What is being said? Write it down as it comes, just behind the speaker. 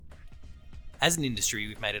As an industry,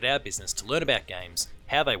 we've made it our business to learn about games,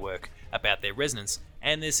 how they work, about their resonance,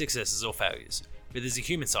 and their successes or failures. But there's a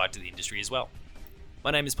human side to the industry as well.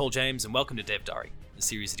 My name is Paul James, and welcome to Dev Diary, a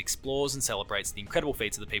series that explores and celebrates the incredible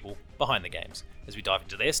feats of the people behind the games, as we dive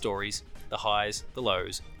into their stories, the highs, the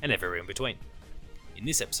lows, and everywhere in between. In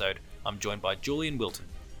this episode, I'm joined by Julian Wilton,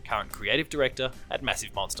 current Creative Director at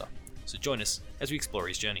Massive Monster. So join us as we explore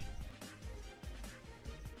his journey.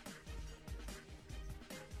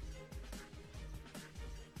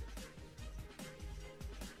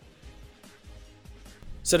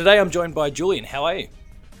 So today I'm joined by Julian. How are you?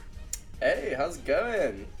 Hey, how's it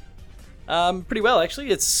going? Pretty well,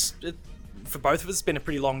 actually. For both of us, it's been a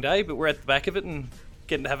pretty long day, but we're at the back of it and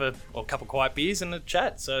getting to have a couple quiet beers and a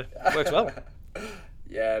chat, so it works well.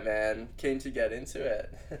 Yeah, man. Keen to get into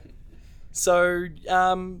it. So,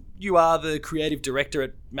 you are the creative director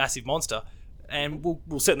at Massive Monster, and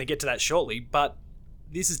we'll certainly get to that shortly, but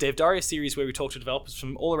this is Dev Diary, a series where we talk to developers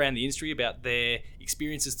from all around the industry about their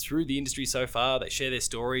experiences through the industry so far. They share their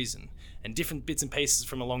stories and different bits and pieces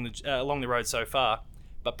from along the road so far.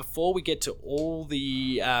 But before we get to all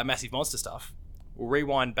the Massive Monster stuff, we'll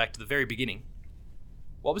rewind back to the very beginning.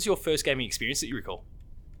 What was your first gaming experience that you recall?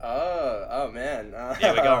 Oh man.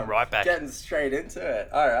 Yeah, we're going right back. Getting straight into it.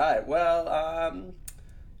 All right. Well,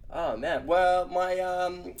 oh man. Well,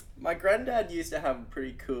 my granddad used to have a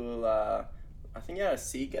pretty cool. I think he had a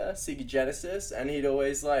Sega Genesis, and he'd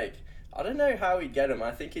always I don't know how he'd get him.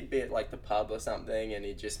 I think he'd be at the pub or something, and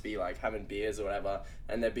he'd just be having beers or whatever,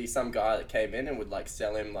 and there'd be some guy that came in and would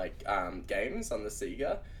sell him games on the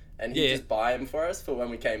Sega, and he'd just buy them for us for when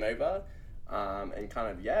we came over, and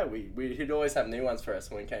kind of he'd always have new ones for us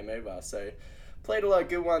when we came over. So played a lot of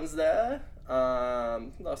good ones there.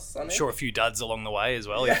 Lost Sonic. I'm sure a few duds along the way as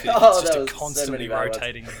well. Yeah. It's just a constantly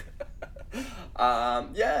rotating.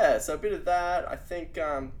 So a bit of that. I think,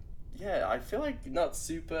 I feel not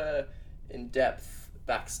super in-depth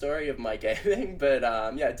backstory of my gaming, but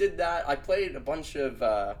I did that. I played a bunch of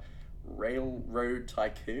Railroad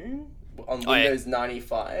Tycoon on Windows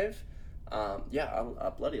 95. I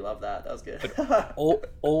bloody love that. That was good.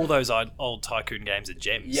 all those old Tycoon games are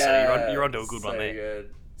gems, so you're onto a good one there.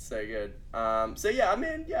 So good. I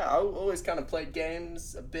always kind of played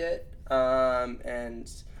games a bit, and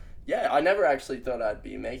I never actually thought I'd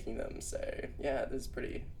be making them, so this is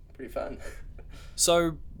pretty fun.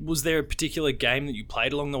 So, was there a particular game that you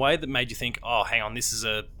played along the way that made you think, oh, hang on, this is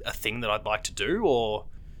a thing that I'd like to do? Or,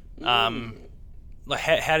 how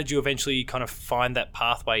did you eventually kind of find that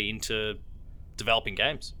pathway into developing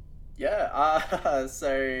games?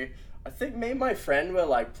 So I think me and my friend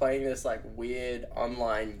were playing this weird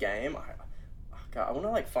online game. I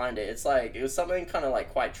want to find it. It's it was something kind of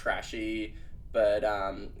quite trashy, but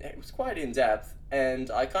it was quite in depth,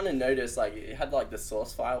 and I kind of noticed it had the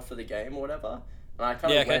source file for the game or whatever, and I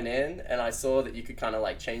kind of went in and I saw that you could kind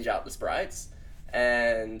of change out the sprites,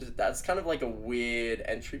 and that's kind of a weird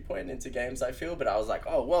entry point into games, I feel. But I was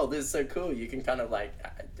oh whoa, this is so cool, you can kind of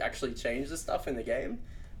actually change the stuff in the game.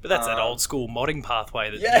 But that's that old school modding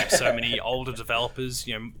pathway that so many older developers,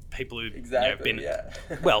 people who've been,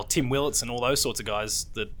 well, Tim Willits and all those sorts of guys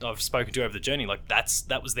that I've spoken to over the journey,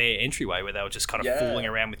 that was their entryway, where they were just kind of fooling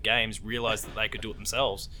around with games, realised that they could do it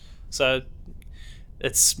themselves. So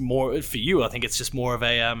it's more, for you, I think it's just more of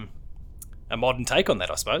a modern take on that,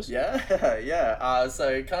 I suppose. So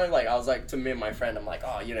kind of I was to me and my friend, I'm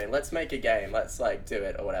let's make a game, let's do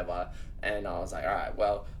it or whatever. And I was all right,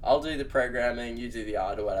 well, I'll do the programming, you do the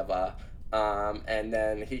art or whatever. And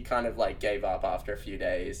then he kind of gave up after a few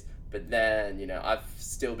days. But then, I've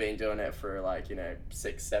still been doing it for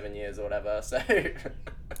 6-7 years or whatever. So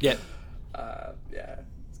yeah,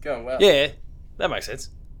 it's going well. Yeah, that makes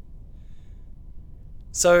sense.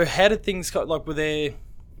 So how did things go? Were there?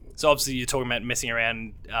 So obviously you're talking about messing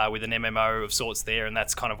around with an MMO of sorts there, and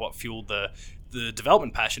that's kind of what fueled the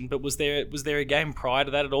development passion. But was there a game prior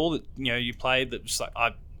to that at all that you played that was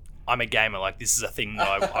I'm a gamer, this is a thing that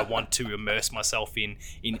I want to immerse myself in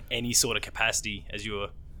any sort of capacity as you were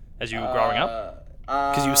growing up?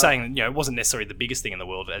 Because you were saying it wasn't necessarily the biggest thing in the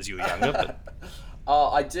world as you were younger, but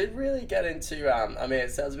I did really get into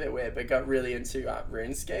it sounds a bit weird, but got really into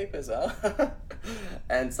RuneScape as well.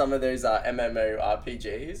 And some of those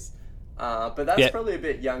MMORPGs, but that's probably a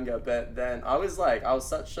bit younger. But then I was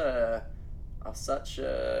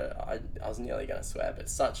nearly gonna swear, but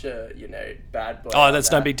such a bad boy. Oh,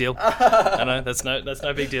 that's no big deal. No, that's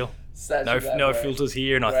no big deal. No filters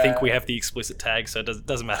here, and I think we have the explicit tag, so it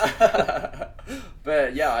doesn't matter.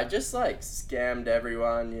 But I just scammed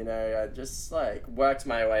everyone. I just worked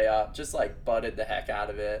my way up, just butted the heck out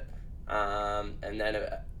of it, and then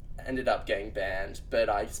ended up getting banned, but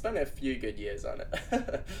I spent a few good years on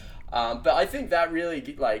it. But I think that really,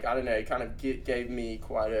 like, I don't know, kind of gave me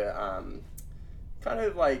quite a, kind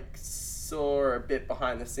of like saw a bit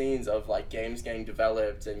behind the scenes of like games getting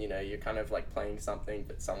developed, and you're kind of like playing something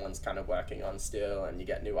that someone's kind of working on still, and you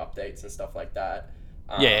get new updates and stuff like that.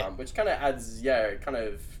 Which kind of adds, it kind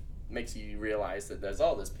of makes you realize that there's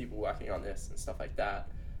people working on this and stuff like that.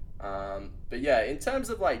 But yeah, in terms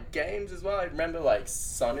of like games as well, I remember like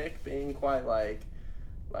Sonic being quite like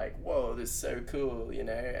whoa, this is so cool,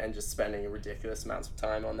 and just spending ridiculous amounts of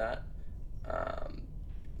time on that.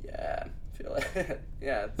 Yeah, I feel like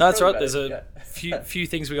yeah. No, that's right. There's a few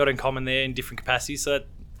things we got in common there in different capacities. So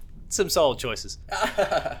some solid choices.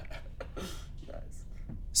 Nice.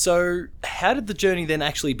 So how did the journey then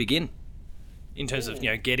actually begin in terms of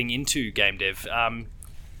getting into game dev?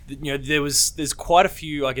 There's quite a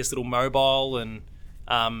few, I guess, little mobile and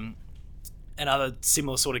other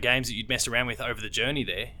similar sort of games that you'd messed around with over the journey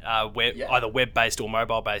there, either web-based or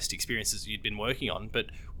mobile-based experiences you'd been working on. But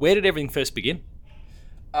where did everything first begin?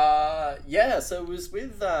 So it was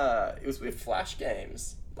with Flash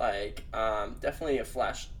games, like definitely a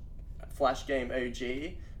Flash game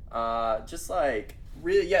OG. Just like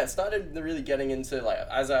really, started really getting into like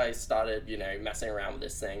as I started, messing around with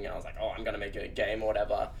this thing, and I was like, oh, I'm gonna make a game or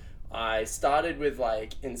whatever. I started with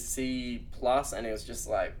like in C+, and it was just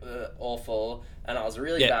like awful, and I was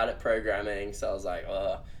really bad at programming, so I was like,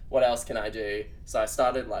 what else can I do? So I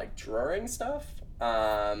started like drawing stuff,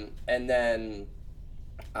 and then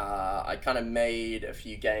I kind of made a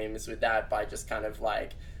few games with that by just kind of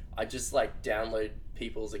like I just like download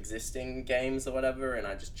people's existing games or whatever, and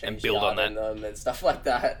I just change the art on them and stuff like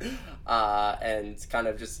that, and kind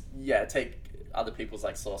of just take other people's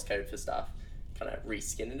like source code for stuff, kind of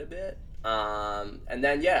reskin it a bit, and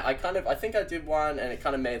then I think I did one, and it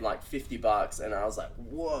kind of made like $50, and I was like,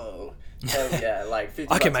 whoa, hell yeah, like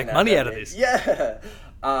 50 I can make money out of this.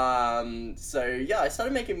 I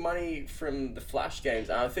started making money from the Flash games,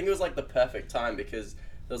 and I think it was like the perfect time because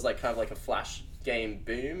there was like kind of like a Flash game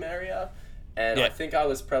boom area, and I think I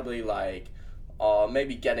was probably like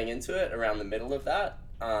maybe getting into it around the middle of that,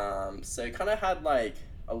 so kind of had like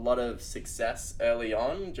a lot of success early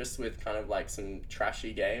on just with kind of like some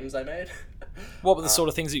trashy games I made. What were the sort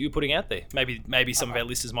of things that you were putting out there? Maybe some of our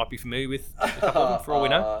listeners might be familiar with a couple of them, for all we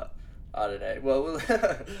know. I don't know. Well,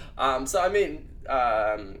 so I mean,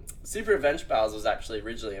 Super Revenge Pals was actually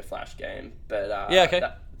originally a Flash game, but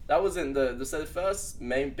that wasn't so the first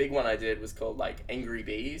main big one I did was called like Angry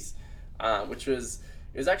Bees, which was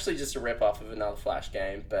actually just a rip off of another Flash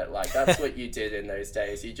game, but like that's what you did in those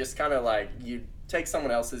days. You just kind of like you take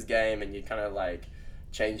someone else's game and you kind of like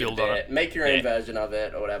change it a bit, make your own version of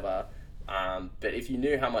it or whatever. But if you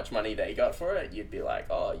knew how much money they got for it, you'd be like,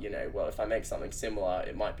 oh, well, if I make something similar,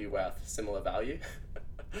 it might be worth similar value,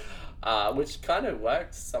 which kind of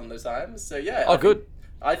worked some of the times. So yeah. Good.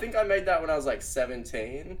 I think I made that when I was like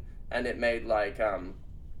 17, and it made like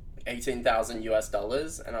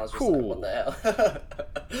 $18,000, and I was just like, what the hell?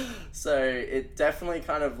 So it definitely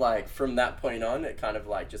kind of like from that point on, it kind of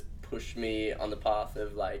like just pushed me on the path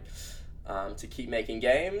of like to keep making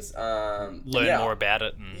games, learn more about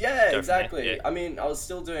it, and exactly. I mean, I was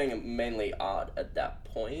still doing mainly art at that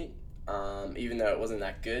point, even though it wasn't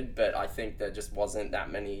that good, but I think there just wasn't that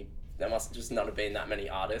many, there must just not have been that many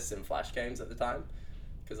artists in Flash games at the time,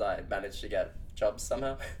 because I managed to get jobs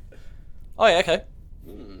somehow. Oh yeah, okay.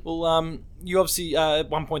 Well, you obviously at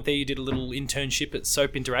one point there you did a little internship at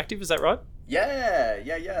Soap Interactive, is that right? Yeah.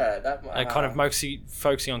 That kind of mostly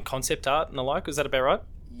focusing on concept art and the like. Was that about right?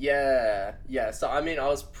 Yeah. So I mean, I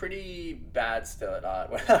was pretty bad still at art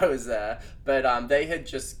when I was there, but they had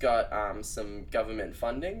just got some government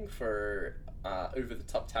funding for over the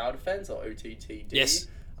top tower defense, or OTTD. Yes.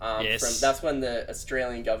 That's when the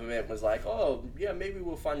Australian government was like, oh yeah, maybe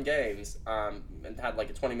we'll fund games, and had like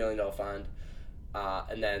a $20 million fund.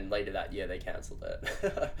 And then later that year they cancelled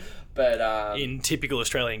it. But in typical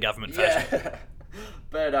Australian government fashion.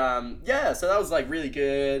 But so that was like really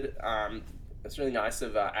good. It's really nice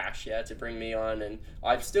of Ash to bring me on, and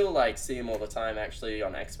I still like see him all the time actually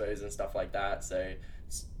on expos and stuff like that. So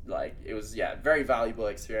like it was very valuable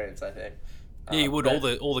experience, I think. Yeah, you would.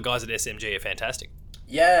 All the guys at SMG are fantastic.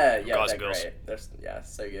 Yeah, guys they're and girls. Great. They're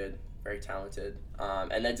so good, very talented,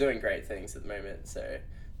 and they're doing great things at the moment. So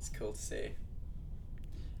it's cool to see.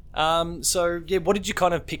 What did you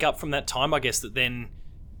kind of pick up from that time, I guess, that then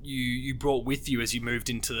you brought with you as you moved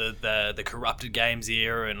into the Corrupted Games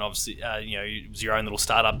era, and obviously it was your own little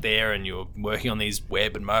startup there, and you were working on these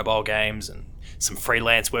web and mobile games and some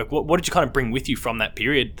freelance work. What did you kind of bring with you from that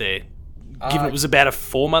period there, given it was about a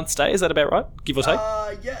 4-month stay. Is that about right? Give or take?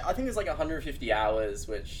 Yeah, I think it was like 150 hours,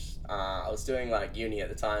 which I was doing like uni at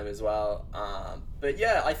the time as well. But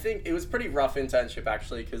yeah, I think it was pretty rough internship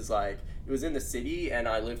actually, because like it was in the city and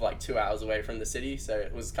I live like 2 hours away from the city, so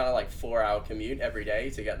it was kind of like 4 hour commute every day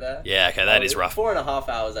to get there. Yeah, okay, that is rough. 4.5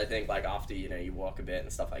 hours, I think, like after you walk a bit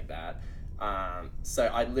and stuff like that. So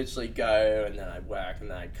I'd literally go and then I'd work and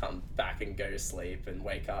then I'd come back and go to sleep and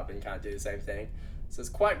wake up and kind of do the same thing. So it's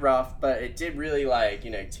quite rough, but it did really like,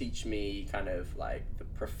 teach me kind of like the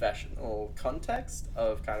professional context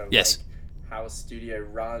of kind of yes. like how a studio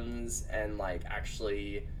runs and like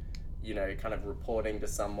actually, kind of reporting to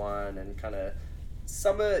someone and kind of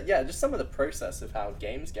just some of the process of how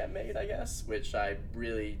games get made, I guess, which I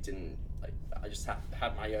really didn't like. I just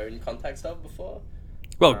had my own context of before.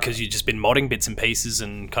 Well, because you've just been modding bits and pieces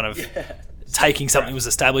and kind of taking something that was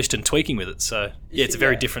established and tweaking with it. So, yeah, it's a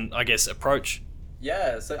very different, I guess, approach.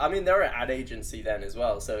 Yeah, so, I mean, they were an ad agency then as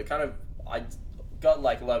well. So, I got,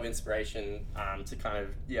 like, a lot of inspiration to kind of,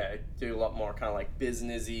 do a lot more kind of, like,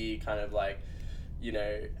 businessy, kind of, like,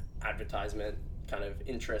 advertisement kind of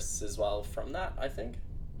interests as well from that, I think.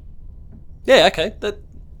 Yeah, okay.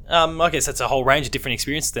 I guess that's a whole range of different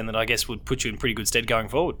experiences then that I guess would put you in pretty good stead going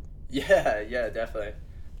forward. Yeah, definitely.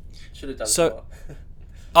 Should have done more.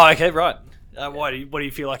 Oh, okay, right. What do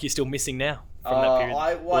you feel like you're still missing now from that period?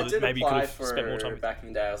 I did maybe apply you could have spent more time back in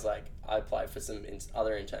the day. I applied for some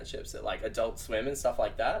other internships at like Adult Swim and stuff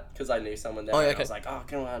like that because I knew someone there. And I was like, oh,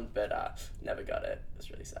 come on, but never got it.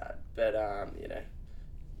 It's really sad. But I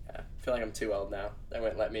feel like I'm too old now. They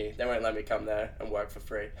won't let me come there and work for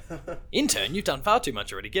free. Intern, you've done far too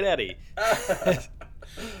much already. Get out of here.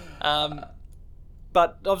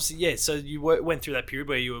 But obviously, yeah. So you went through that period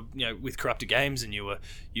where you were, with Corrupted Games, and you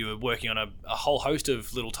were working on a whole host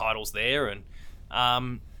of little titles there, and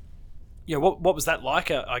what was that like?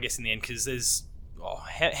 I guess in the end, because there's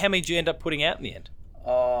how many did you end up putting out in the end?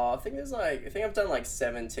 I think I've done like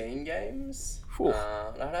 17 games.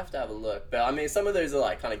 I'd have to have a look, but I mean, some of those are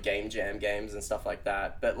like kind of game jam games and stuff like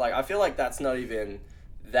that. But like, I feel like that's not even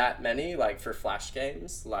that many. Like for Flash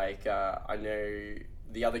games, like I know.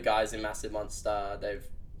 The other guys in Massive Monster, they've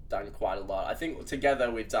done quite a lot. I think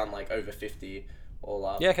together we've done like over 50 all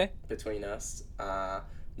up between us. No,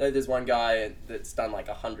 there's one guy that's done like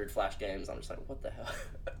 100 Flash games. I'm just like, what the hell?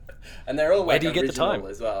 And they're all Where like do you get the time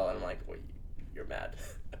as well. And I'm like, well, you're mad.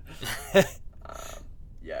 So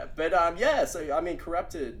I mean,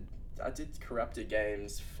 I did Corrupted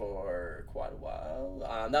Games for quite a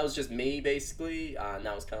while. That was just me basically. And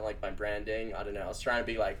that was kind of like my branding. I don't know. I was trying to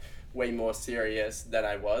be like way more serious than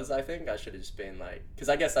I was. I think I should have just been like, because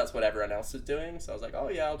I guess that's what everyone else was doing. So I was like, oh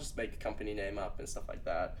yeah, I'll just make a company name up and stuff like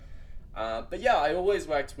that. But yeah, I always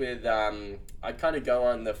worked with. I'd kind of go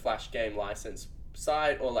on the Flash game license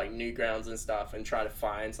site or like Newgrounds and stuff, and try to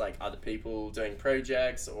find like other people doing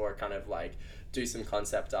projects or kind of like do some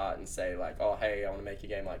concept art and say like, oh hey, I want to make a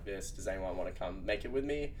game like this. Does anyone want to come make it with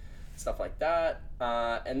me? Stuff like that.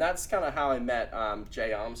 And that's kind of how I met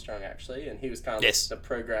Jay Armstrong actually, and he was kind of the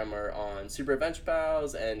programmer on Super Adventure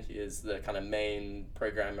Pals, and he is the kind of main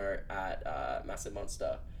programmer at Massive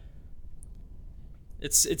Monster.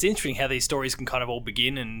 It's interesting how these stories can kind of all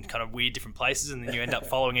begin in kind of weird different places, and then you end up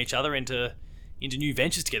following each other into new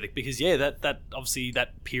ventures together. Because that obviously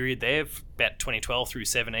that period there, about 2012 through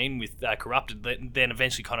 17 with Corrupted, then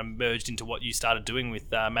eventually kind of merged into what you started doing with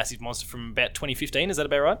Massive Monster from about 2015. Is that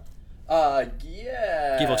about right?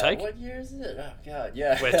 Yeah. Give or take. What year is it? Oh god,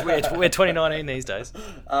 yeah. We're 2019 these days.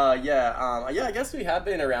 I guess we have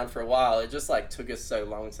been around for a while. It just like took us so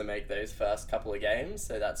long to make those first couple of games,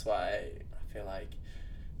 so that's why I feel like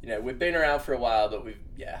we've been around for a while, but we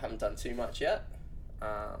haven't done too much yet.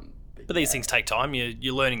 But these things take time.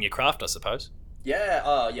 You're learning your craft, I suppose. Yeah.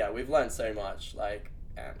 Oh yeah, we've learned so much. Like,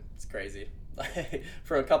 it's crazy. Like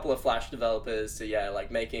for a couple of Flash developers to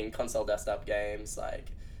like making console desktop games, like.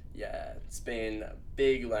 Yeah, it's been a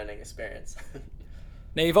big learning experience.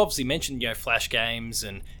 Now, you've obviously mentioned Flash games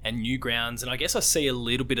and Newgrounds, and I guess I see a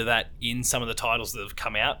little bit of that in some of the titles that have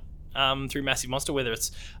come out through Massive Monster, whether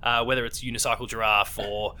it's Unicycle Giraffe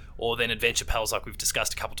or then Adventure Pals, like we've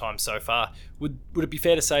discussed a couple times so far. Would it be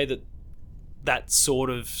fair to say that sort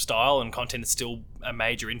of style and content is still a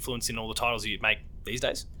major influence in all the titles you make these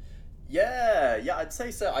days? Yeah, I'd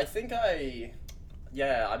say so. I think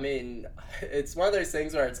Yeah, I mean, it's one of those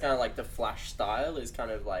things where it's kind of like the Flash style is kind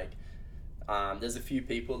of like, there's a few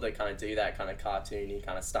people that kind of do that kind of cartoony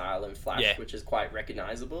kind of style in Flash, which is quite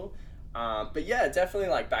recognizable. But yeah, definitely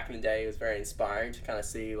like back in the day, it was very inspiring to kind of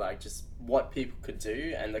see like just what people could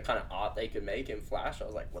do and the kind of art they could make in Flash. I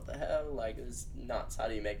was like, what the hell? Like, it's nuts. How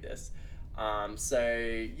do you make this?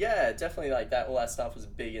 So yeah, definitely like that. All that stuff was a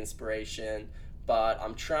big inspiration. But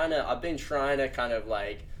I've been trying to kind of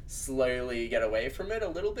like slowly get away from it a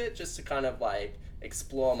little bit, just to kind of like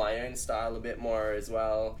explore my own style a bit more as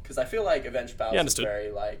well. Because I feel like Avenged Pals is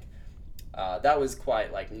very like that was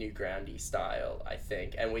quite like new groundy style, I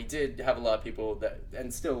think. And we did have a lot of people that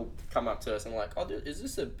and still come up to us and like, oh, is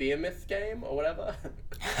this a Beer Myth game or whatever?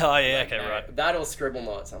 Oh yeah, like, okay, no, right. that or Scribble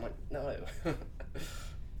Knots. I'm like, no.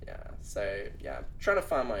 Yeah. So yeah, I'm trying to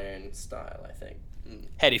find my own style, I think.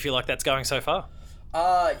 How do you feel like that's going so far?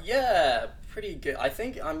 Yeah, pretty good. I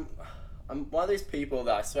think I'm one of those people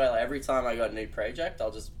that I swear, like, every time I got a new project,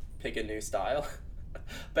 I'll just pick a new style.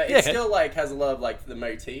 But it still like has a lot of like the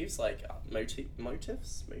motifs, like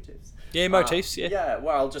motifs. Yeah, motifs. Yeah.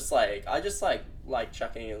 Well, I just like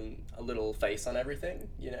chucking in a little face on everything,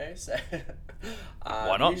 you know. So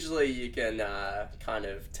why not? Usually you can kind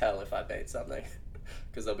of tell if I made something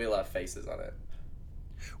because there'll be a lot of faces on it.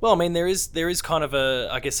 Well, I mean, there is kind of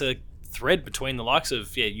a thread between the likes of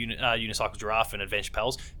Unicycle Giraffe and Adventure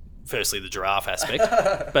Pals. Firstly, the giraffe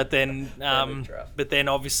aspect, but then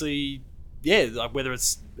obviously, yeah, like whether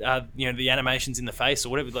it's the animations in the face or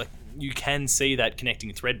whatever, like you can see that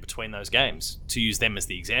connecting thread between those games. To use them as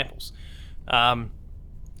the examples,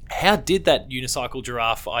 how did that Unicycle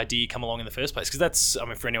Giraffe idea come along in the first place? Because that's, I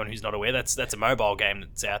mean, for anyone who's not aware, that's a mobile game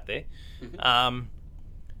that's out there. Mm-hmm.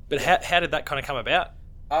 But how did that kind of come about?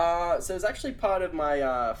 So it was actually part of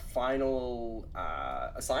my final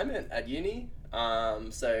assignment at uni.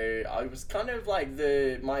 So I was kind of like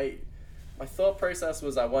my thought process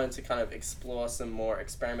was I wanted to kind of explore some more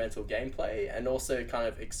experimental gameplay and also kind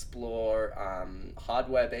of explore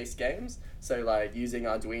hardware-based games. So like using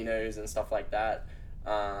Arduinos and stuff like that,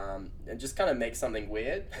 and just kind of make something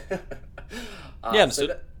weird. Yeah, understood.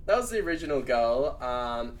 So that was the original goal,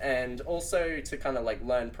 and also to kind of like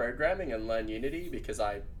learn programming and learn Unity because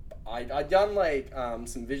I'd done like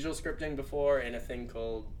some visual scripting before in a thing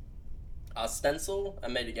called Stencil. I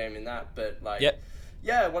made a game in that, but like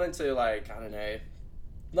I wanted to like, I don't know,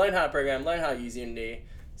 learn how to program, learn how to use Unity.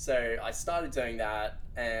 So I started doing that,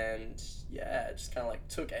 and yeah, it just kind of like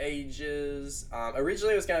took ages.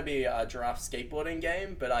 Originally it was going to be a giraffe skateboarding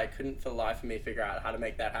game, but I couldn't for the life of me figure out how to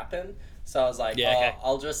make that happen. So I was like,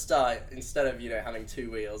 I'll just instead of having two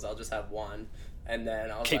wheels, I'll just have one. And then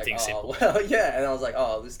I was Keep things simple. Well, yeah. And I was like,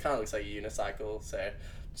 oh, this kind of looks like a unicycle. So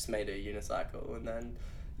just made a unicycle, and then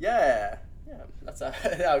yeah, that's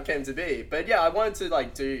how it came to be. But yeah, I wanted to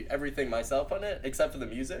like do everything myself on it except for the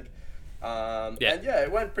music. And yeah,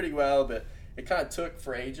 it went pretty well, but it kind of took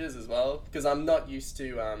for ages as well because I'm not used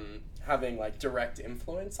to having like direct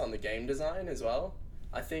influence on the game design as well.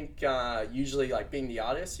 I think usually like being the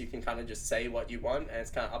artist, you can kind of just say what you want, and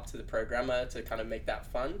it's kind of up to the programmer to kind of make that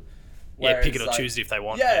fun. Whereas, pick it or choose it if they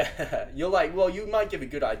want. Yeah, you're like, well, you might give a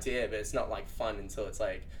good idea, but it's not like fun until it's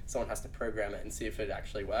like someone has to program it and see if it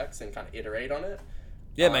actually works and kind of iterate on it.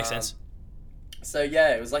 Yeah, it makes sense. So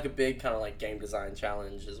yeah, it was like a big kind of like game design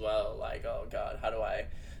challenge as well. Like, oh god, how do I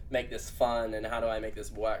make this fun and how do I make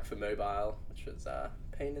this work for mobile? Which was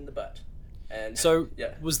pain in the butt. And so,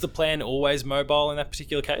 was the plan always mobile in that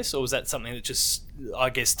particular case, or was that something that just, I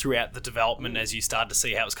guess, throughout the development, as you started to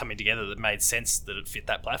see how it was coming together, that made sense that it fit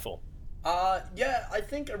that platform? Yeah, I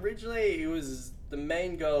think originally it was the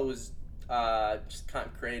main goal was just kind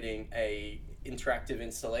of creating a interactive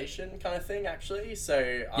installation kind of thing, actually.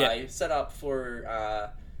 So I set up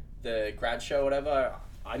for the grad show or whatever.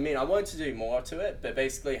 I mean, I wanted to do more to it, but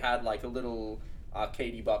basically had like a little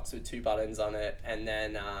arcadey box with 2 buttons on it, and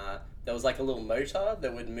then there was like a little motor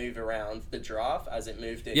that would move around the giraffe as it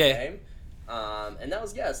moved in game. And that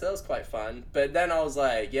was, so that was quite fun. But then I was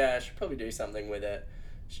like, I should probably do something with it.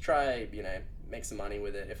 Just try, make some money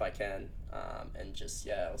with it if I can. And just,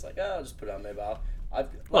 I was like, I'll just put it on mobile.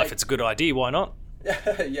 Well, if it's a good idea, why not?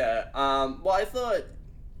 Yeah. Well,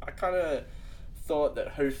 I kind of thought that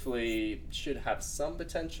hopefully should have some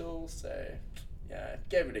potential. So, yeah,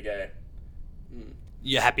 gave it a go.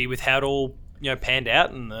 You're happy with how it all, panned out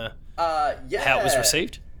and how it was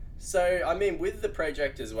received? So, I mean, with the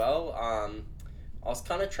project as well, I was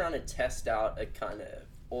kind of trying to test out a kind of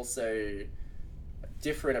also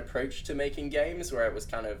different approach to making games where it was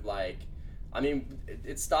kind of like, I mean,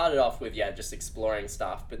 it started off with, just exploring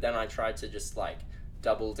stuff, but then I tried to just like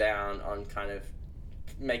double down on kind of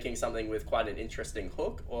making something with quite an interesting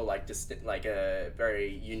hook or like just like a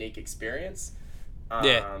very unique experience.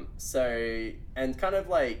 So, and kind of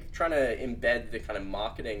like trying to embed the kind of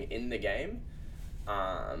marketing in the game,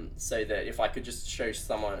 so that if I could just show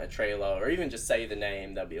someone a trailer or even just say the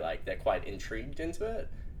name, they'll be like, they're quite intrigued into it.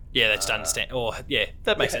 Yeah, that's to understand.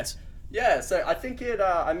 That makes sense. Yeah, so I think it,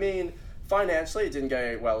 I mean, financially, it didn't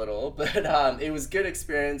go well at all, but it was good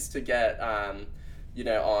experience to get, on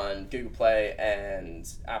Google Play and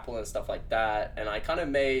Apple and stuff like that. And I kind of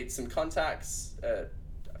made some contacts,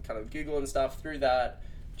 kind of Google and stuff through that,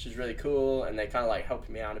 which is really cool. And they kind of like helped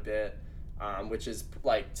me out a bit, which is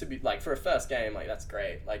like to be like for a first game, like that's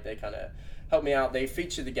great. Like they kind of helped me out. They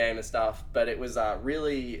featured the game and stuff, but it was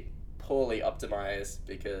really poorly optimized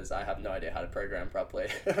because I have no idea how to program properly.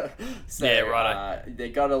 So Yeah, right. they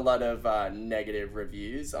got a lot of negative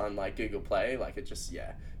reviews on like Google Play. Like it just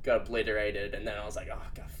got obliterated, and then I was like, oh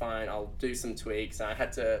god, fine, I'll do some tweaks. And I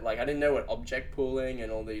had to I didn't know what object pooling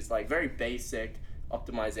and all these like very basic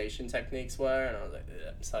optimization techniques were, and I was like,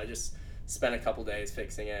 ugh. So I just spent a couple days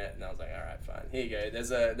fixing it, and I was like, all right, fine, here you go.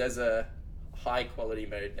 There's a high quality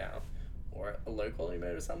mode now, or a low quality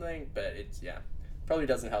mode or something, but it's probably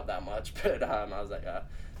doesn't help that much. But I was like, at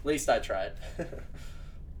least I tried.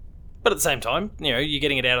 But at the same time, you're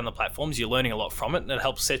getting it out on the platforms, you're learning a lot from it, and it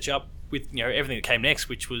helps set you up with everything that came next,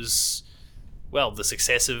 which was, well, the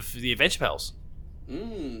success of the Adventure Pals.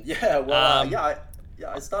 I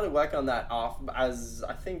started working on that as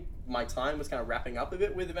I think my time was kind of wrapping up a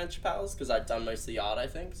bit with Adventure Pals, because I'd done most of the art, I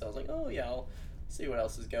think. So I was like, oh yeah, I'll see what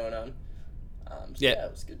else is going on.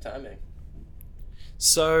 It was good timing.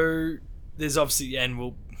 So there's obviously,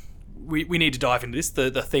 and we need to dive into this,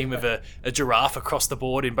 the theme of a giraffe across the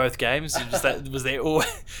board in both games. Was there, or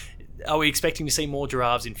are we expecting to see more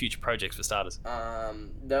giraffes in future projects for starters?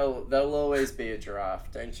 There'll always be a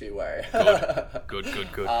giraffe. Don't you worry. Good.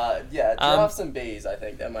 Giraffes and bees. I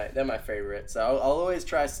think they're my favorite. So I'll always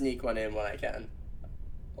try to sneak one in when I can.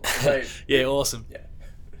 Yeah, awesome. Yeah.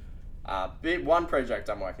 One project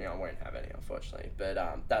I'm working on won't have any, unfortunately, but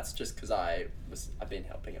that's just because I've been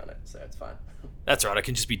helping on it, so it's fine. That's right. It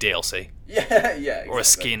can just be DLC. Yeah, exactly. Or a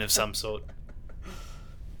skin of some sort.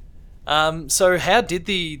 So how did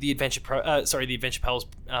the Adventure Pals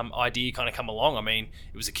idea kind of come along? I mean,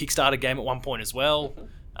 it was a Kickstarter game at one point as well.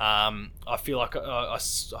 Mm-hmm. I feel like I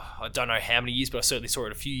don't know how many years, but I certainly saw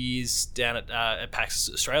it a few years down at PAX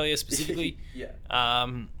Australia specifically. Yeah.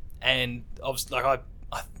 And I was like, I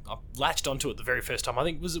latched onto it the very first time. I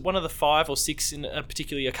think was it one of the 5 or 6 in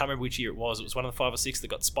particularly. I can't remember which year it was. It was one of the 5 or 6 that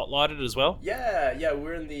got spotlighted as well. Yeah.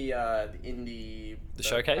 We're in the indie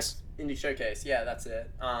showcase. Indie showcase. Yeah, that's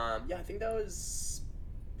it. I think that was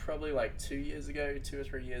probably like 2 or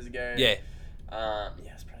 3 years ago. Yeah.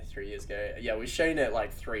 It's probably 3 years ago. Yeah, we've shown it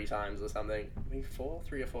like 3 times or something. I think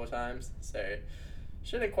 3 or 4 times. So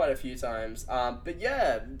shown it quite a few times. But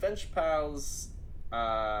yeah, Adventure Pals.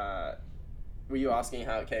 Were you asking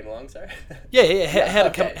how it came along, sorry? Yeah. How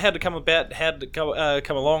did it come about? How did it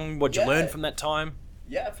come along? What did you learn from that time?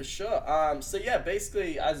 Yeah, for sure. So yeah,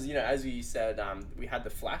 basically, as you said, we had the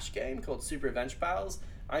Flash game called Super Adventure Pals.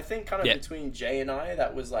 I think kind of between Jay and I,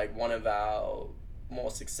 that was like one of our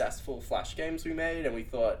more successful Flash games we made, and we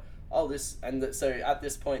thought, so at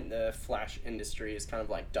this point, the Flash industry is kind of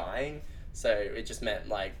like dying. So it just meant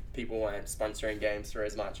like people weren't sponsoring games for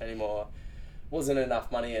as much anymore. Wasn't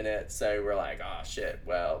enough money in it, so we're like, oh shit,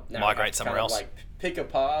 well, now migrate somewhere else. Like pick a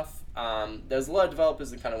path. There's a lot of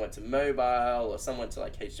developers that kind of went to mobile, or some went to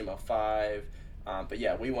like HTML5, but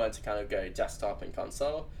yeah, we wanted to kind of go desktop and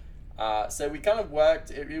console. So we kind of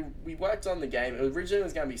worked on the game. It originally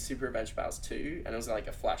was going to be Super Adventure Pals 2, and it was like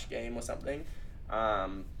a Flash game or something.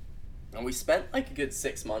 And we spent like a good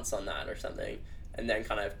 6 months on that or something. And then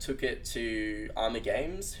kind of took it to Armor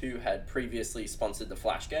Games, who had previously sponsored the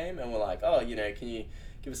Flash game, and were like, oh, can you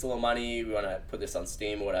give us a little money? We want to put this on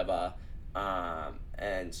Steam or whatever.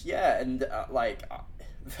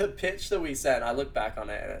 The pitch that we sent, I look back on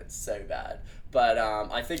it and it's so bad. But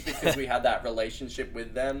I think because we had that relationship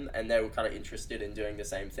with them, and they were kind of interested in doing the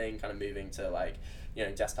same thing, kind of moving to like,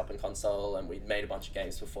 desktop and console, and we'd made a bunch of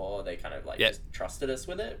games before, they kind of just trusted us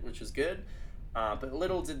with it, which was good. But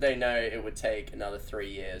little did they know it would take another 3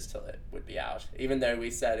 years till it would be out, even though we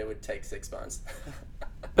said it would take 6 months.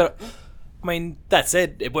 But, I mean, that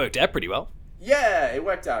said, it worked out pretty well. Yeah, it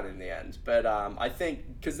worked out in the end. But I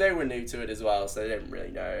think, because they were new to it as well, so they didn't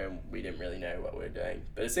really know, and we didn't really know what we were doing.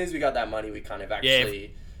 But as soon as we got that money, we kind of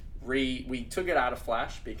actually we took it out of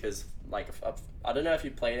Flash, because, like, I don't know if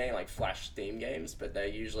you played any, like, Flash Steam games, but they're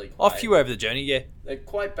usually quite... A few over the journey, yeah. They're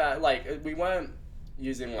quite bad. Like, we weren't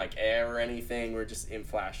using like Air or anything, we're just in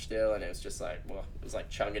Flash still, and it was just like, well, it was like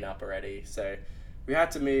chugging up already, so we had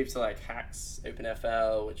to move to like Hacks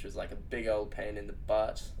OpenFL, which was like a big old pain in the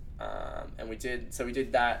butt, and we did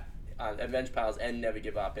that Adventure Pals and Never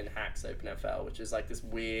Give Up in Hacks OpenFL, which is like this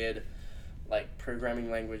weird like programming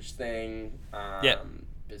language thing.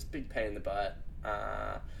 It's a big pain in the butt,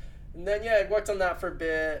 and then I worked on that for a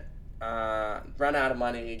bit. ran out of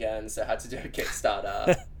money again, so had to do a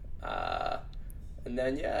Kickstarter. And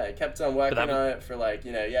then I kept on working on it for like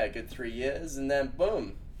a good 3 years, and then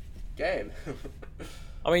boom, game.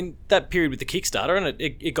 I mean, that period with the Kickstarter, and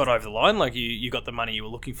it got over the line. Like you got the money you were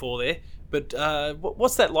looking for there. But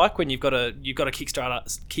what's that like when you've got a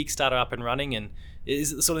Kickstarter up and running? And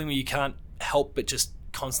is it the sort of thing where you can't help but just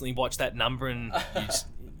constantly watch that number, and you just,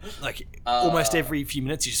 like almost every few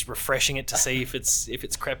minutes you're just refreshing it to see if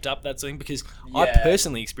it's crept up, that sort of thing? Because I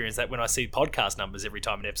personally experience that when I see podcast numbers every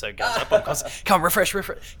time an episode goes up. I'm constantly, come on, refresh.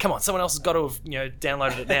 Come on, someone else has got to have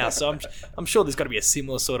downloaded it now. So I'm sure there's got to be a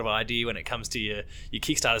similar sort of idea when it comes to your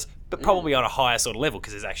Kickstarters, but probably on a higher sort of level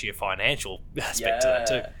because there's actually a financial aspect to that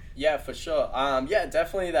too. Yeah, for sure.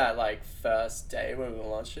 Definitely that like first day when we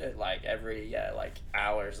launched it, like every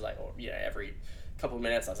hours, every couple of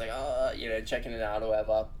minutes, I was like, checking it out or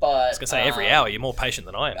whatever. But I was gonna say every hour. You're more patient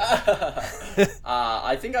than I am.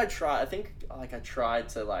 I think I tried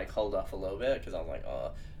to like hold off a little bit because I'm like,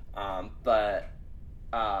 I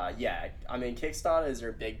mean, Kickstarters are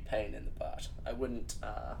a big pain in the butt. I wouldn't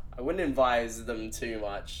advise them too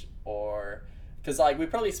much, or because like we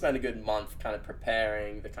probably spent a good month kind of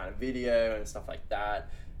preparing the kind of video and stuff like that.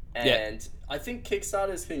 And I think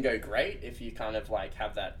Kickstarters can go great if you kind of like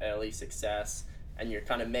have that early success and you're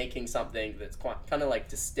kind of making something that's quite kind of like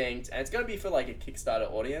distinct, and it's going to be for like a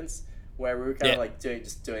Kickstarter audience, where we were kind of like doing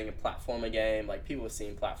a platformer game. Like people have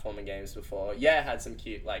seen platformer games before. It had some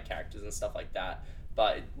cute like characters and stuff like that,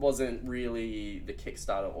 but it wasn't really the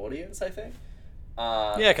Kickstarter audience, I think.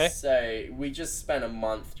 So we just spent a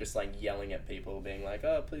month just like yelling at people, being like,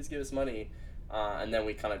 "Oh, please give us money," and then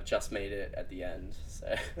we kind of just made it at the end.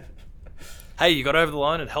 So. Hey, you got over the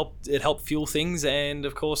line. It helped fuel things, and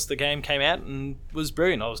of course the game came out and was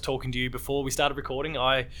brilliant. I was talking to you before we started recording.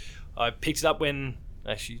 I picked it up when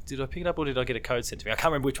actually, did I pick it up or did I get a code sent to me? I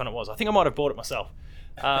can't remember which one it was. I think I might have bought it myself,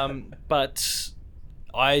 but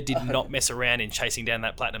I did not mess around in chasing down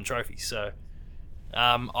that platinum trophy. So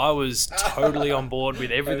I was totally on board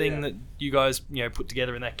with everything that you guys put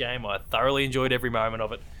together in that game. I thoroughly enjoyed every moment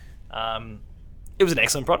of it. It was an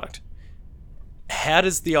excellent product. How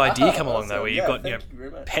does the idea come along though? Where you've got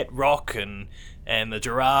Pet Rock and the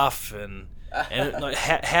giraffe and like,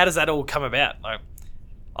 how does that all come about? Like,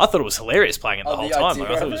 I thought it was hilarious playing it the whole time. Like,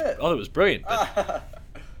 I thought it was brilliant. But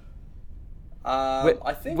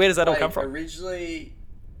I think where does that all come from? Originally,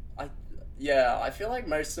 I feel like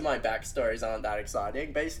most of my backstories aren't that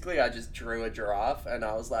exciting. Basically, I just drew a giraffe and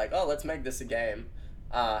I was like, oh, let's make this a game.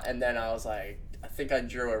 And then I was like, I think I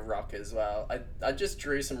drew a rock as well. I just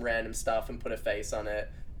drew some random stuff and put a face on it.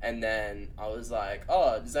 And then I was like,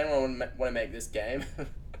 oh, does anyone want to make this game?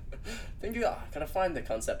 I gotta find the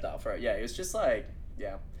concept art for it. Yeah, it was just like,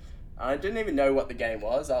 I didn't even know what the game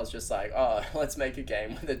was. I was just like, oh, let's make a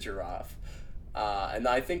game with a giraffe. And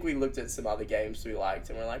I think we looked at some other games we liked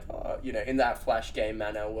and we're like, oh, in that Flash game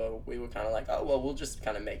manner, where we were kind of like, oh, well, we'll just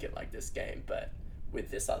kind of make it like this game, but with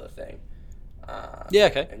this other thing.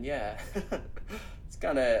 And it's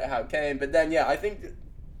kind of how it came. But then, I think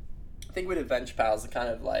with Adventure Pals, the kind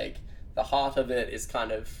of like the heart of it is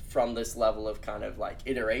kind of from this level of kind of like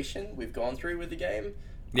iteration we've gone through with the game.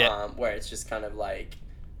 Where it's just kind of like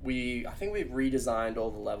I think we've redesigned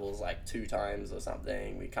all the levels like 2 times or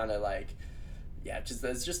something. We kind of like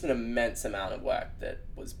there's just an immense amount of work that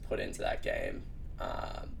was put into that game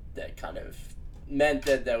that kind of meant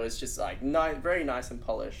that there was just like very nice and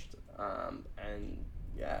polished.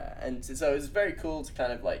 And so it was very cool to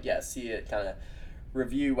kind of like see it kind of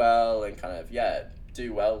review well and kind of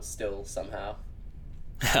do well still somehow.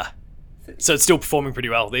 So it's still performing pretty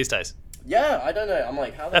well these days. I don't know. I'm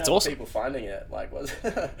like, how the hell awesome. Are people finding it? Like, what?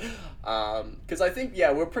 Because I think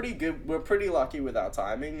we're pretty good. We're pretty lucky with our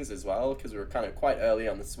timings as well, because we were kind of quite early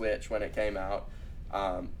on the Switch when it came out,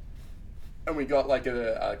 and we got like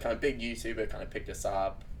a kind of big YouTuber kind of picked us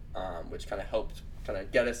up, which kind of helped kind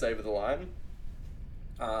of get us over the line.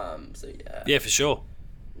 Yeah, for sure.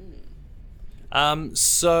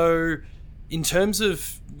 So in terms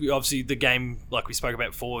of obviously the game, like we spoke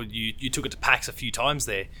about before, you took it to PAX a few times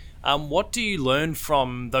there. What do you learn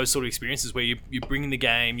from those sort of experiences where you're bringing the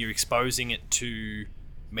game, you're exposing it to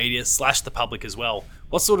media / the public as well?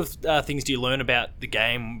 What sort of things do you learn about the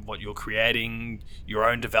game, what you're creating, your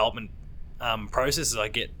own development processes?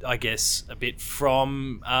 I guess a bit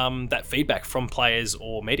from that feedback from players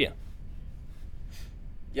or media.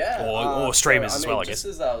 Or streamers as well, I guess.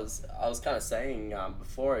 Just as I was kind of saying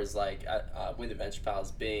before, is like with Adventure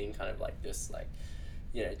Pals being kind of like this, like,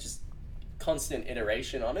 just constant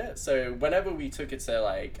iteration on it. So whenever we took it to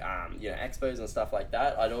like expos and stuff like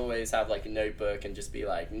that, I'd always have like a notebook and just be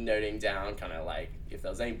like noting down kind of like if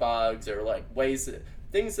there was any bugs or like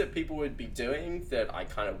things that people would be doing that I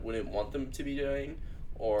kind of wouldn't want them to be doing,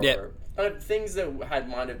 or kind of things that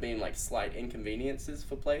might have been like slight inconveniences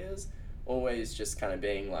for players. Always just kind of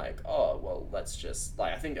being like, oh well, let's just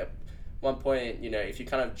like, I think at one point, if you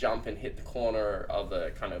kind of jump and hit the corner of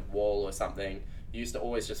a kind of wall or something, you used to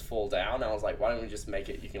always just fall down. I was like, why don't we just make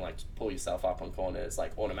it you can like pull yourself up on corners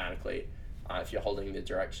like automatically if you're holding the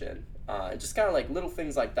direction, and just kind of like little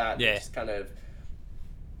things like that just kind of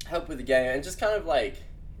help with the game. And just kind of like,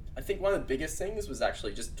 I think one of the biggest things was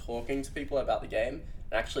actually just talking to people about the game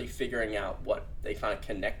and actually figuring out what they kind of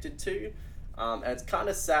connected to. And it's kind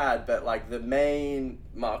of sad, but like the main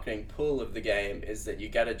marketing pull of the game is that you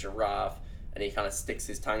get a giraffe and he kind of sticks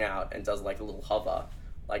his tongue out and does like a little hover.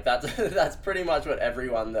 Like that's pretty much what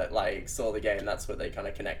everyone that like saw the game, that's what they kind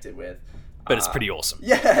of connected with. But it's pretty awesome.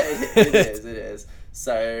 Yeah, it is.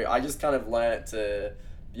 So I just kind of learnt to,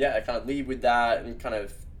 kind of lead with that and kind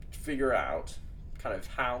of figure out kind of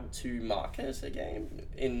how to market a game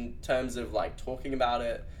in terms of like talking about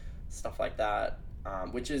it, stuff like that,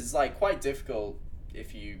 which is like quite difficult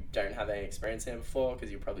if you don't have any experience in it before,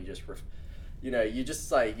 because you probably just you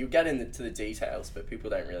just like you get into the details, but people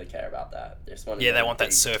don't really care about that. They just want they want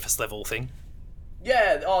that surface level thing.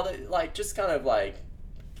 Yeah, like just kind of like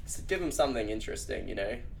give them something interesting,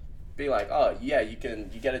 Be like, oh yeah, you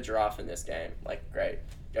get a giraffe in this game. Like, great,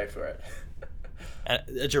 go for it.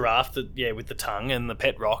 A giraffe with the tongue and the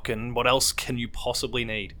pet rock, and what else can you possibly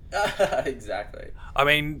need? Exactly. I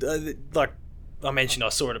mean, like I mentioned, I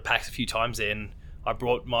saw it at PAX a few times. Then I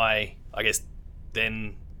brought my, I guess,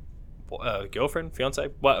 then girlfriend, fiance,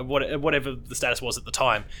 whatever the status was at the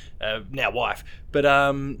time, now wife. But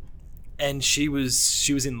and she was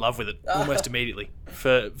in love with it almost immediately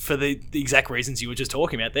for the exact reasons you were just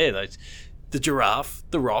talking about there. The giraffe,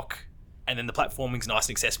 the rock, and then the platforming's nice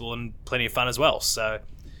and accessible and plenty of fun as well. So,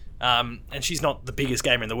 and she's not the biggest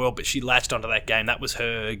gamer in the world, but she latched onto that game. That was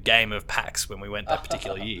her game of PAX when we went that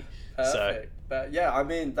particular year. Perfect. So, but yeah, I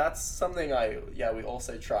mean, that's something we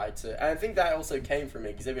also tried to, and I think that also came from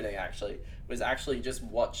exhibiting actually, was actually just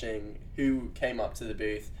watching who came up to the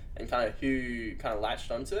booth and kind of who kind of latched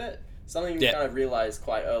onto it. Something we kind of realized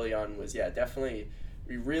quite early on was, definitely,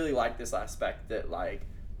 we really like this aspect that like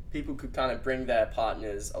people could kind of bring their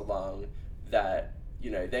partners along that,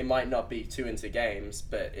 they might not be too into games,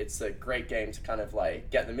 but it's a great game to kind of like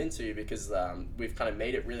get them into because we've kind of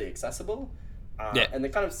made it really accessible. And the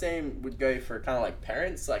kind of same would go for kind of like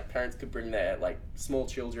parents. Like parents could bring their like small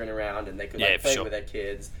children around and they could like play with their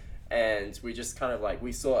kids. And we just kind of like,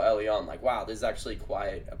 we saw early on like, wow, this is actually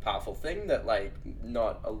quite a powerful thing that like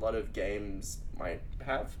not a lot of games might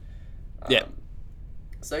have.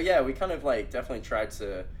 So we kind of like definitely tried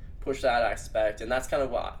to push that aspect, and that's kind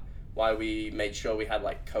of why we made sure we had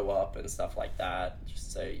like co-op and stuff like that,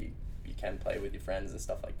 just so you can play with your friends and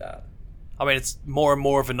stuff like that. I mean, it's more and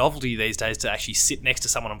more of a novelty these days to actually sit next to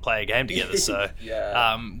someone and play a game together. So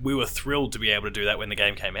we were thrilled to be able to do that when the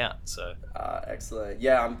game came out. So excellent.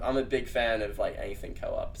 Yeah, I'm a big fan of like anything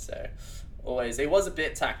co-op. So always, it was a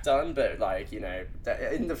bit tacked on, but like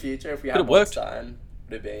in the future, if we had more time,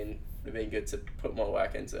 would have been good to put more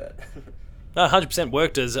work into it. 100%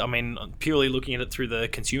 worked. As I mean, purely looking at it through the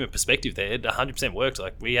consumer perspective, there, 100% worked.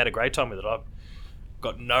 Like we had a great time with it. I've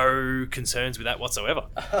got no concerns with that whatsoever.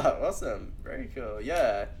 Awesome, very cool.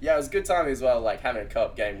 Yeah, it was a good time as well. Like having a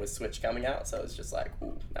co-op game with Switch coming out, so it was just like,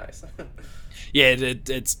 ooh, nice.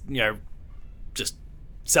 It's just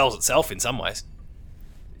sells itself in some ways.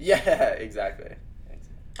 Yeah, exactly.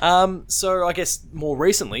 So I guess more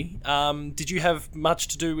recently, did you have much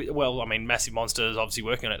to do with? Well, I mean, Massive Monster is obviously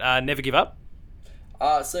working on it. Never Give Up.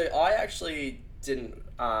 So I actually didn't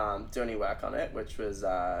do any work on it, which was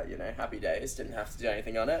happy days. Didn't have to do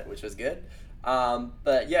anything on it, which was good.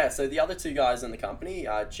 But yeah, so the other two guys in the company,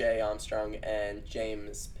 Jay Armstrong and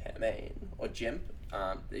James Pemain, or Jimp,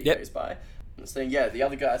 that he goes by. So yeah, the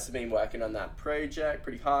other guys have been working on that project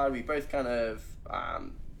pretty hard. We both kind of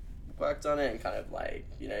worked on it and kind of like,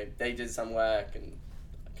 they did some work and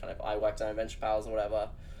kind of I worked on Adventure Pals or whatever.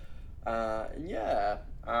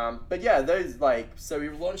 But yeah, those like, so we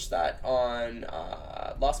launched that on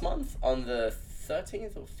last month on the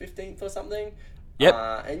 13th or 15th or something. Yep.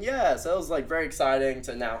 And yeah, so it was like very exciting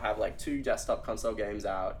to now have like 2 desktop console games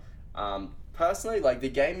out. Personally, like the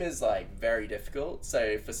game is like very difficult.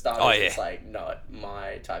 So for starters, it's like not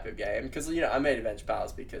my type of game because I made Adventure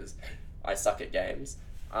Pals because I suck at games.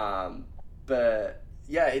 But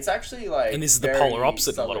yeah, it's actually like, and this is the polar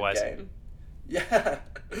opposite in a lot of ways. Game. Yeah,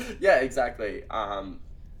 yeah, exactly. And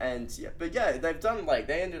yeah, but yeah, they've done like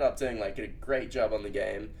they ended up doing like a great job on the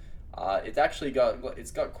game.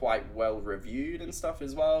 It's got quite well reviewed and stuff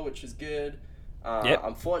as well, which is good. Yep.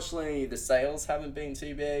 Unfortunately, the sales haven't been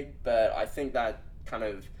too big, but I think that kind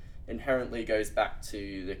of inherently goes back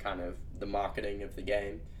to the kind of the marketing of the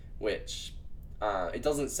game, which it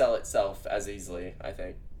doesn't sell itself as easily, I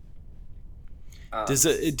think.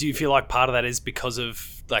 Do you feel like part of that is because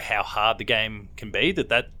of like how hard the game can be,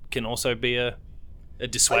 that can also be a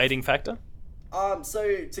dissuading factor?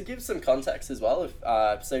 So to give some context as well,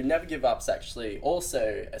 so Never Give Up's actually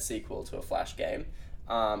also a sequel to a Flash game,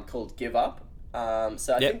 called Give Up.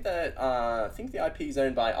 So I think the IP is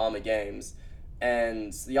owned by Armor Games,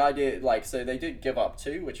 and the idea, like, so they did Give Up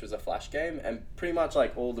 2, which was a Flash game, and pretty much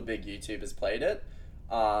like all the big YouTubers played it.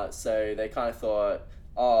 So they kind of thought,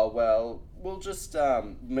 oh well,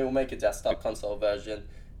 we'll make a desktop console version,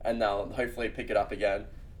 and they'll hopefully pick it up again.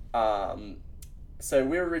 So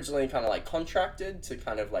we were originally kind of like contracted to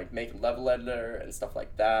kind of like make a level editor and stuff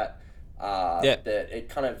like that. But it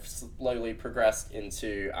kind of slowly progressed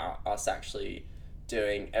into us actually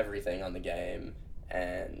doing everything on the game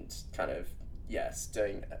and kind of, yes,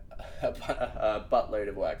 doing a buttload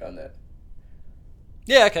of work on it.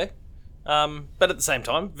 Yeah, okay. But at the same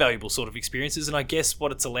time, valuable sort of experiences, and I guess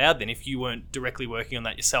what it's allowed then, if you weren't directly working on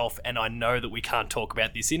that yourself, and I know that we can't talk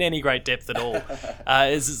about this in any great depth at all,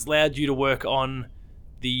 is it's allowed you to work on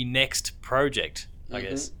the next project, I